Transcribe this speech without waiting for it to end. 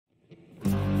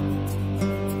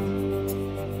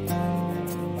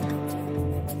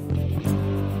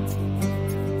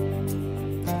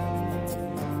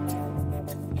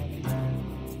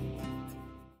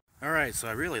Alright, so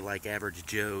I really like Average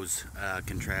Joe's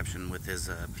contraption with his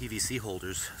PVC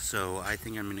holders, so I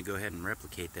think I'm going to go ahead and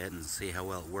replicate that and see how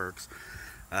well it works.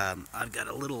 I've got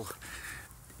a little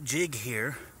jig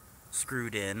here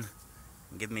screwed in,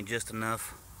 give me just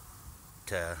enough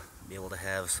to be able to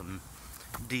have some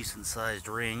decent sized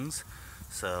rings,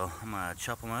 so I'm going to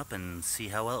chop them up and see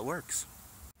how well it works.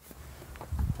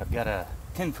 I've got a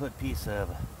 10-foot piece of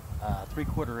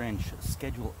 3/4 inch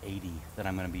Schedule 80 that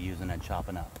I'm going to be using and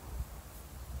chopping up.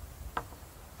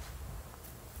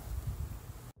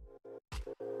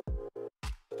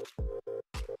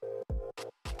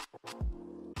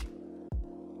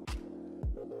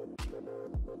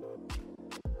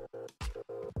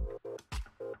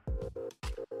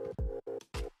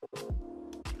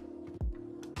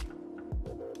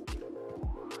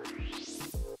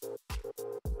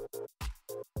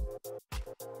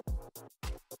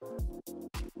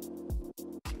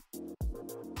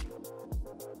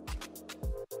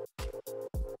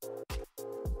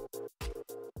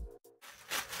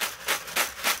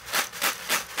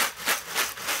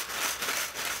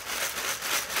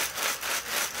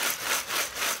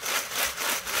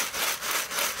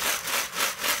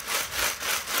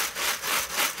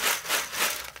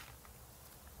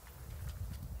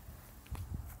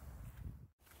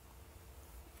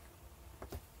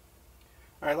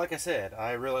 Alright, like I said,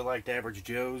 I really liked Average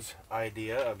Joe's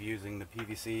idea of using the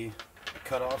PVC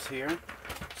cutoffs here,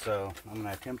 so I'm going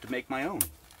to attempt to make my own.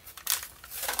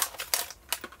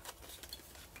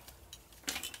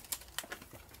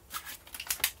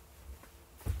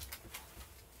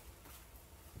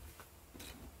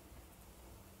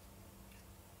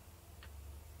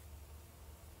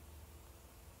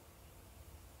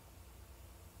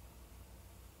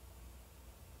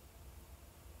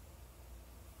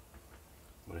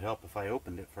 Would help if I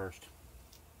opened it first.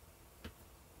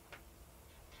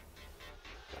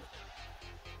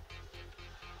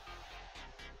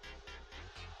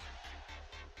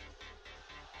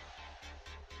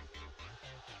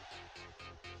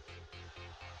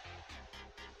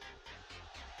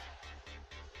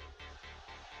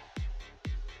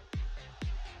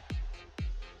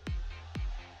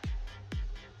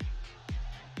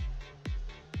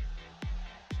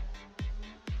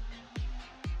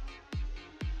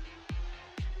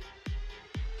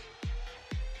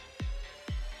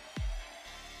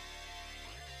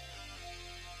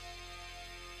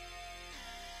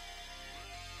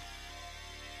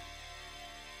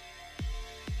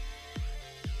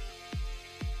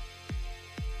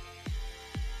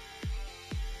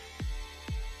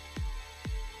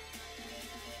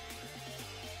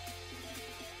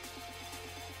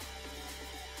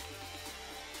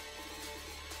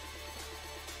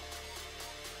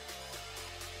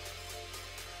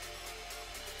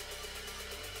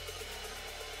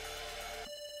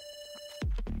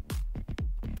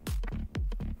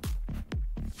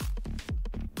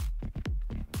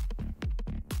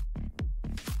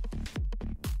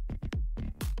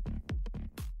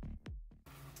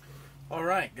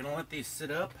 Alright, gonna let these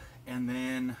sit up, and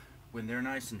then when they're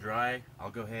nice and dry, I'll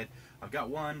go ahead. I've got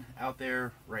one out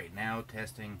there right now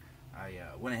testing. I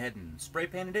went ahead and spray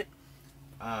painted it.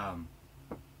 I'm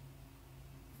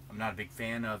not a big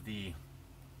fan of the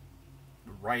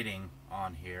writing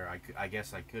on here. I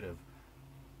guess I could have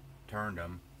turned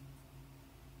them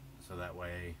so that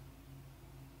way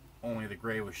only the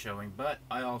gray was showing, but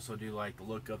I also do like the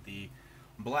look of the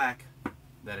black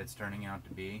that it's turning out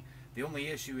to be. The only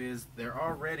issue is they're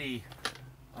already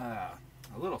a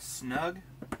little snug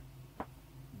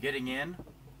getting in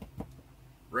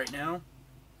right now,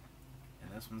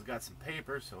 and this one's got some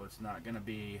paper, so it's not going to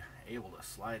be able to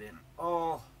slide in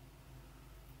all.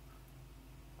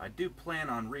 I do plan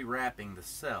on rewrapping the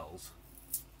cells,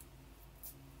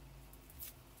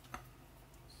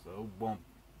 so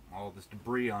all this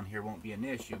debris on here won't be an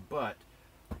issue, but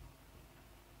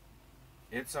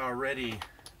it's already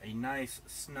a nice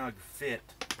snug fit.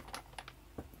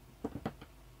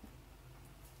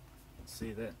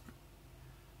 See that?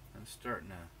 I'm starting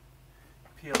to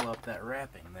peel up that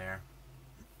wrapping there.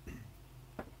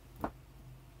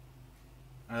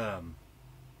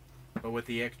 But with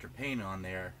the extra paint on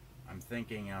there, I'm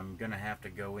thinking I'm gonna have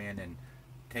to go in and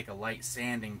take a light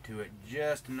sanding to it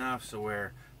just enough so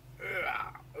where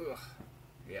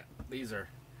yeah, these are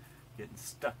getting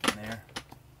stuck in there.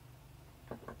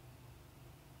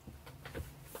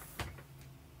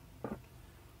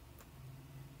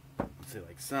 See,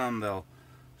 like some, they'll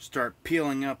start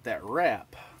peeling up that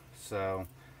wrap, so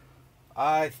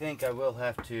I think I will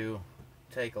have to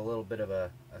take a little bit of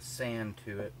a sand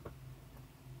to it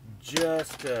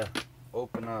just to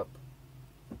open up.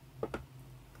 Let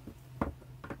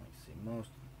me see, most,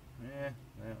 that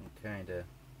one kinda,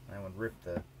 that one ripped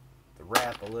the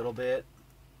wrap a little bit.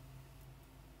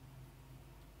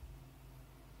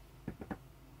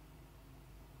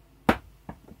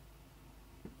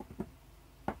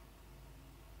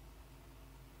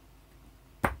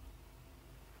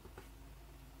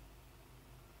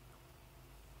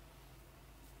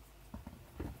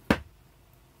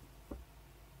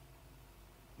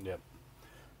 Yep.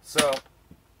 So,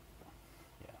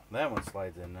 yeah, that one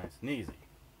slides in nice and easy.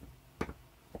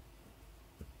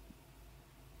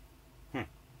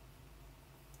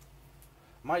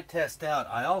 Might test out.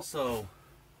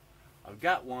 I've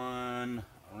got one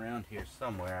around here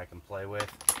somewhere I can play with.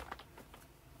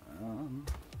 Doesn't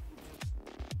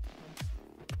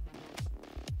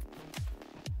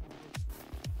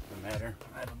matter.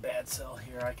 I have a bad cell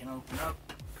here I can open up.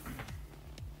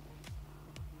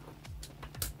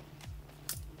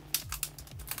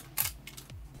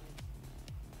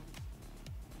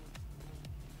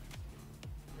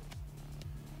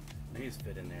 These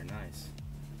fit in there nice.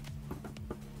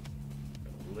 Got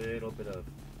a little bit of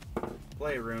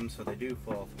playroom so they do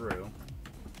fall through.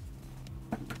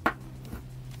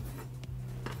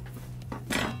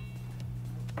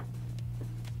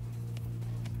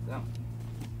 So,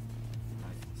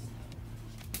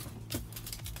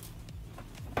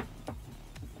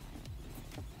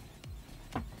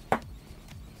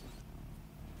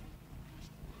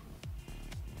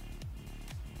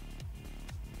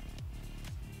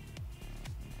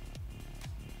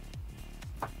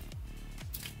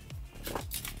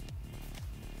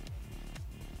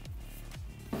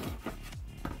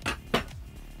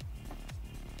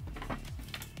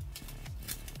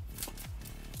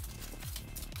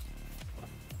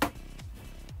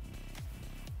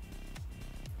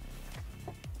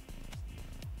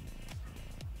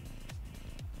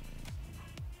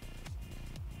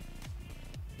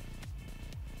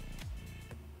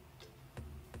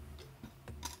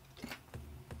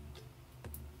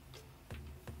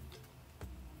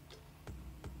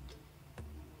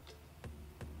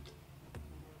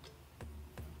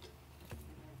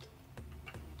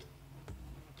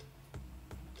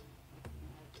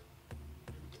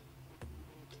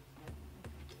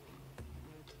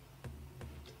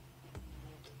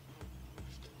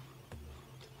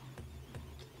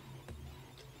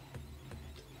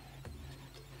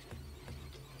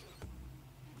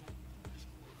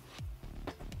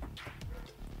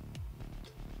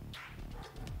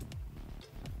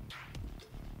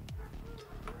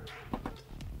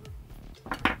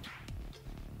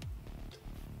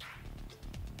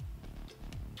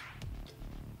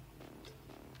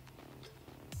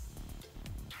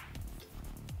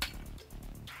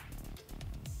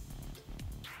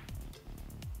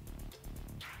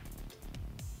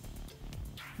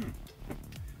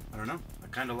 I don't know. I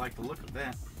kind of like the look of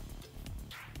that.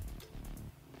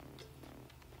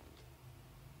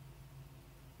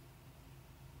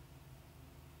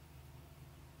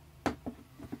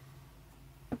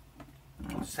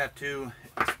 I'll just have to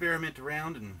experiment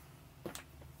around and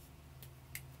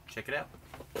check it out.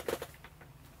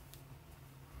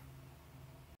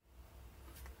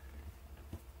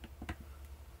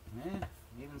 Yeah,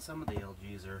 even some of the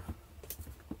LGs are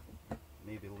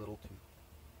maybe a little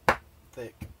too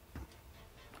thick.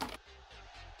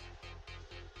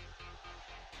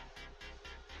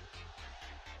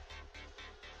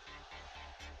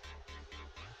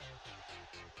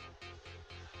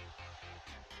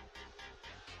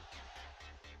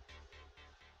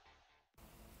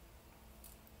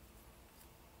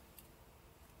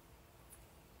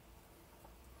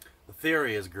 The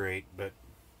theory is great, but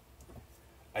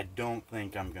I don't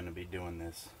think I'm going to be doing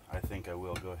this. I think I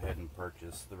will go ahead and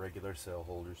purchase the regular cell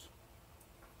holders.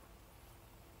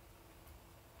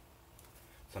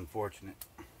 It's unfortunate.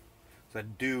 So I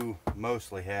do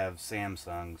mostly have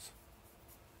Samsungs,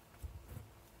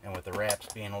 and with the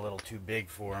wraps being a little too big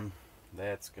for them,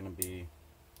 that's going to be,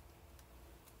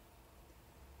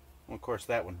 well, of course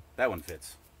that one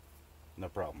fits, no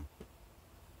problem.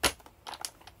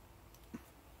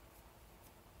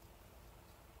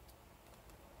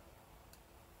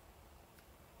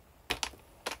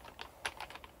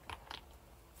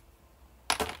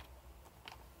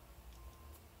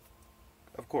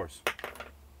 Of course.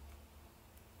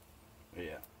 But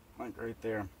yeah, like right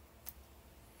there,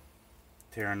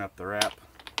 tearing up the wrap.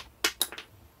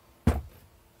 So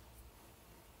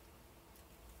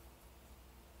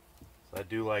I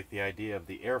do like the idea of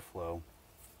the airflow.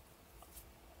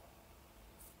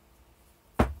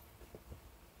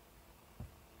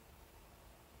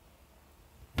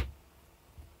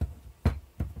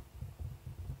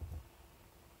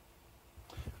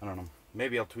 I don't know.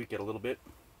 maybe I'll tweak it a little bit.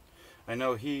 I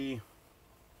know he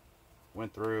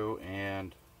went through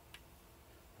and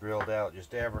drilled out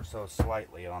just ever so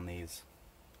slightly on these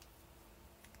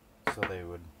so they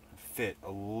would fit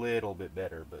a little bit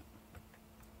better, but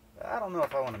I don't know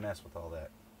if I want to mess with all that.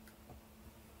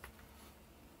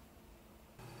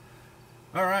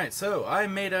 Alright, so I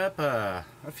made up a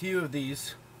few of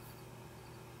these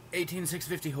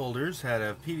 18650 holders out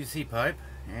of PVC pipe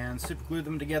and super glued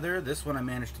them together. This one I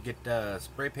managed to get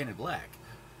spray painted black,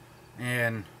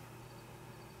 and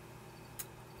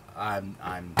I'm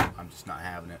just not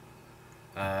having it.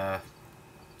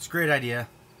 It's a great idea,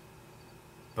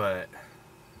 but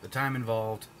the time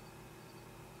involved,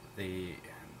 the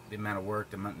amount of work,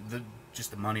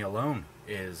 just the money alone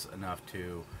is enough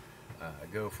to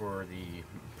go for the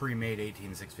pre-made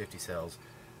 18650 cells.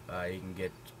 You can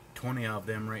get 20 of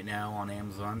them right now on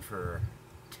Amazon for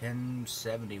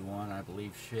 $10.71, I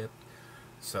believe, shipped.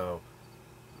 So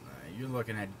you're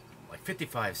looking at like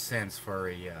 55 cents for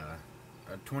a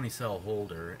 20 cell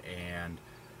holder, and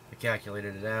I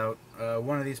calculated it out.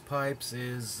 One of these pipes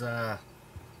is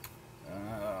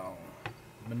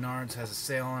Menards has a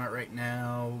sale on it right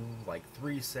now, like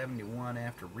 $3.71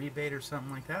 after rebate or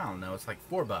something like that. I don't know. It's like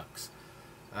 $4,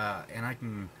 and I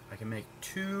can make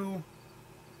two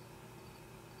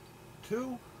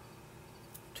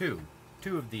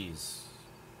of these.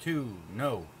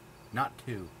 No, not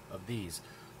two of these.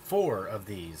 4 of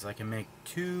these. I can make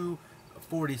 2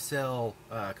 40 cell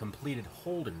completed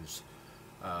holders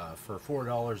for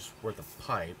 $4 worth of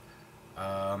pipe.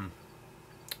 I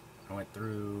went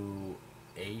through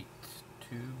 8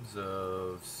 tubes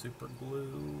of super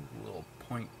glue, little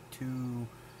 0.2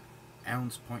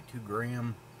 ounce, 0.2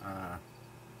 gram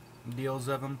deals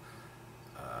of them.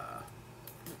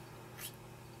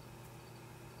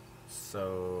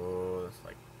 So it's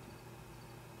like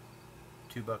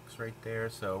 $2 right there.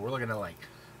 So we're looking at like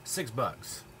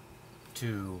 $6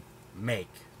 to make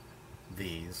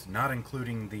these, not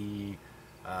including the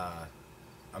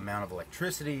amount of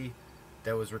electricity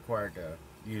that was required to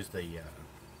use the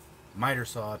miter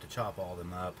saw to chop all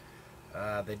them up.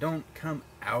 They don't come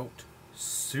out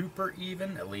super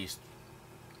even, at least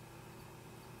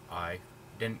I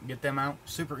didn't get them out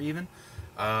super even.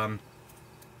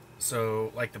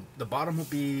 So like the bottom will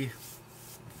be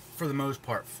for the most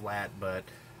part flat, but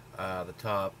the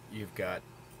top you've got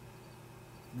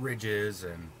ridges,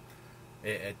 and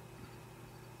it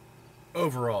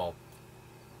overall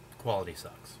quality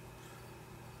sucks.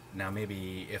 Now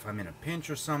maybe if I'm in a pinch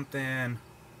or something,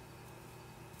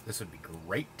 this would be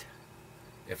great.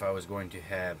 If I was going to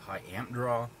have high amp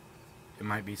draw, it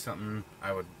might be something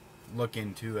I would look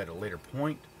into at a later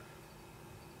point.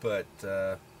 But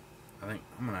I think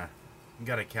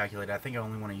gotta calculate. I think I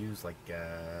only want to use like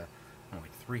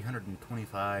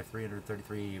 325,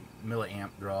 333 milliamp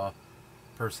draw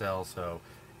per cell, so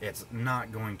it's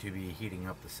not going to be heating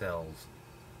up the cells.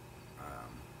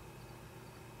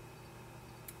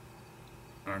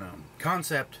 I don't know.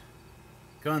 Concept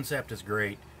is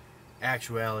great.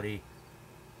 Actuality,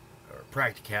 or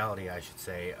practicality, I should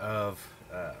say, of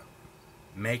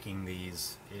making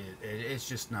these, it's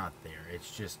just not there.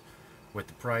 It's just, with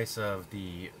the price of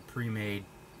the pre-made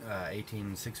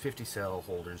 18650 cell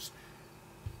holders,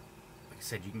 like I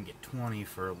said, you can get 20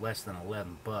 for less than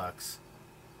 $11.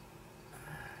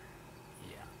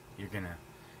 Yeah, you're gonna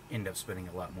end up spending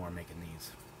a lot more making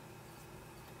these.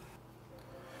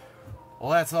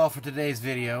 Well, that's all for today's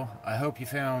video. I hope you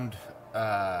found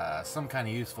some kind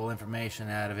of useful information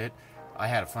out of it. I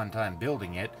had a fun time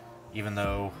building it, even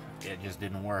though it just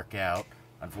didn't work out,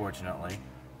 unfortunately.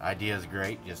 Idea's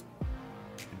great, just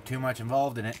too much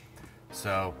involved in it.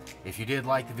 So if you did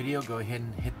like the video, go ahead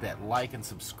and hit that like and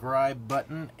subscribe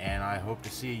button, and I hope to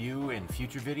see you in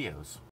future videos.